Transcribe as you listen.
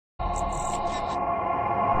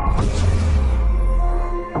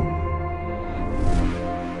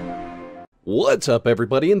What's up,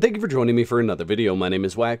 everybody, and thank you for joining me for another video. My name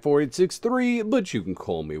is Whack4863, but you can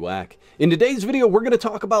call me Whack. In today's video, we're going to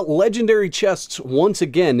talk about legendary chests once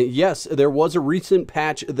again. Yes, there was a recent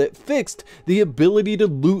patch that fixed the ability to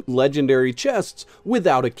loot legendary chests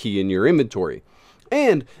without a key in your inventory.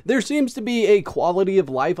 And there seems to be a quality of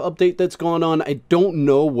life update that's gone on. I don't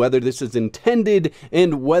know whether this is intended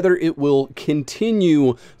and whether it will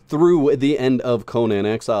continue through the end of Conan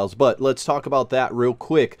Exiles, but let's talk about that real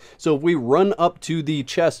quick. So if we run up to the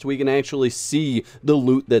chest, we can actually see the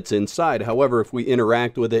loot that's inside. However, if we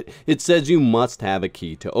interact with it, it says you must have a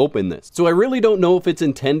key to open this. So I really don't know if it's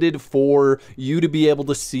intended for you to be able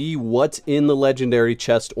to see what's in the legendary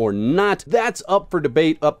chest or not. That's up for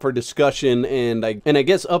debate, up for discussion, and I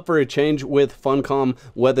guess up for a change with Funcom,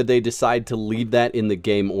 whether they decide to leave that in the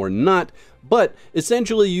game or not. But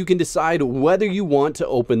essentially, you can decide whether you want to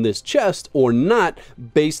open this chest or not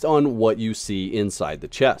based on what you see inside the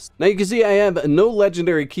chest. Now you can see I have no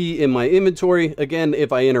legendary key in my inventory. Again,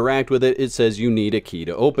 if I interact with it, it says you need a key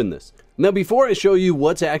to open this. Now, before I show you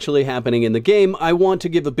what's actually happening in the game, I want to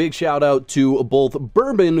give a big shout out to both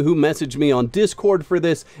Bourbon, who messaged me on Discord for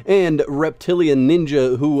this, and Reptilian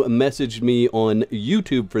Ninja, who messaged me on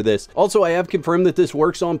YouTube for this. Also, I have confirmed that this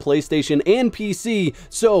works on PlayStation and PC,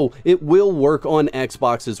 so it will work on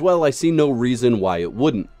Xbox as well. I see no reason why it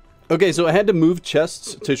wouldn't. Okay, so I had to move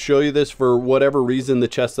chests to show you this. For whatever reason, the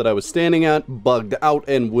chest that I was standing at bugged out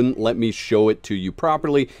and wouldn't let me show it to you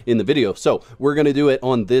properly in the video. So we're going to do it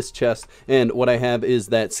on this chest, and what I have is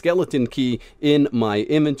that skeleton key in my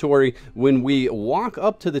inventory. When we walk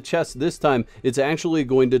up to the chest this time, it's actually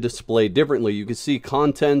going to display differently. You can see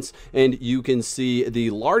contents, and you can see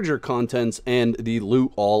the larger contents, and the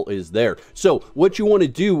loot all is there. So what you want to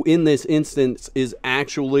do in this instance is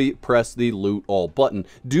actually press the loot all button.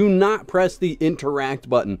 Do not press the interact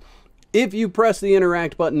button. If you press the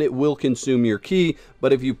interact button, it will consume your key,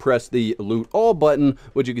 but if you press the loot all button,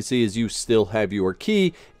 what you can see is you still have your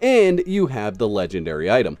key and you have the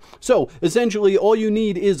legendary item. So essentially all you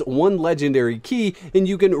need is one legendary key and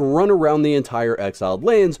you can run around the entire exiled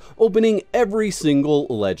lands opening every single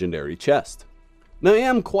legendary chest. Now, I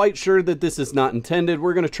am quite sure that this is not intended.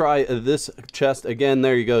 We're going to try this chest again.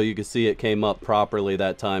 There you go. You can see it came up properly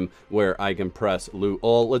that time where I can press loot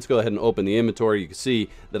all. Let's go ahead and open the inventory. You can see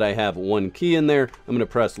that I have one key in there. I'm going to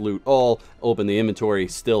press loot all, open the inventory,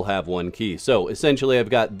 still have one key. So essentially,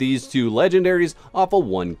 I've got these two legendaries off of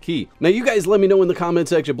one key. Now, you guys let me know in the comment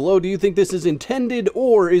section below. Do you think this is intended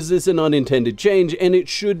or is this an unintended change and it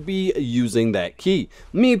should be using that key?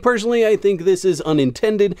 Me personally, I think this is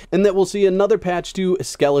unintended and that we'll see another patch to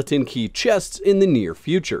skeleton key chests in the near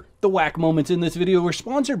future. The Whack moments in this video were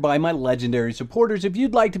sponsored by my legendary supporters. If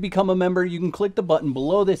you'd like to become a member, you can click the button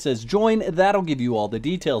below that says join. That'll give you all the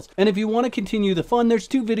details. And if you want to continue the fun, there's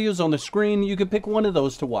two videos on the screen. You can pick one of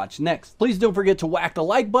those to watch next. Please don't forget to whack the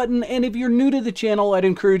like button. And if you're new to the channel, I'd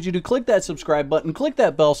encourage you to click that subscribe button, click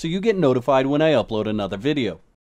that bell so you get notified when I upload another video.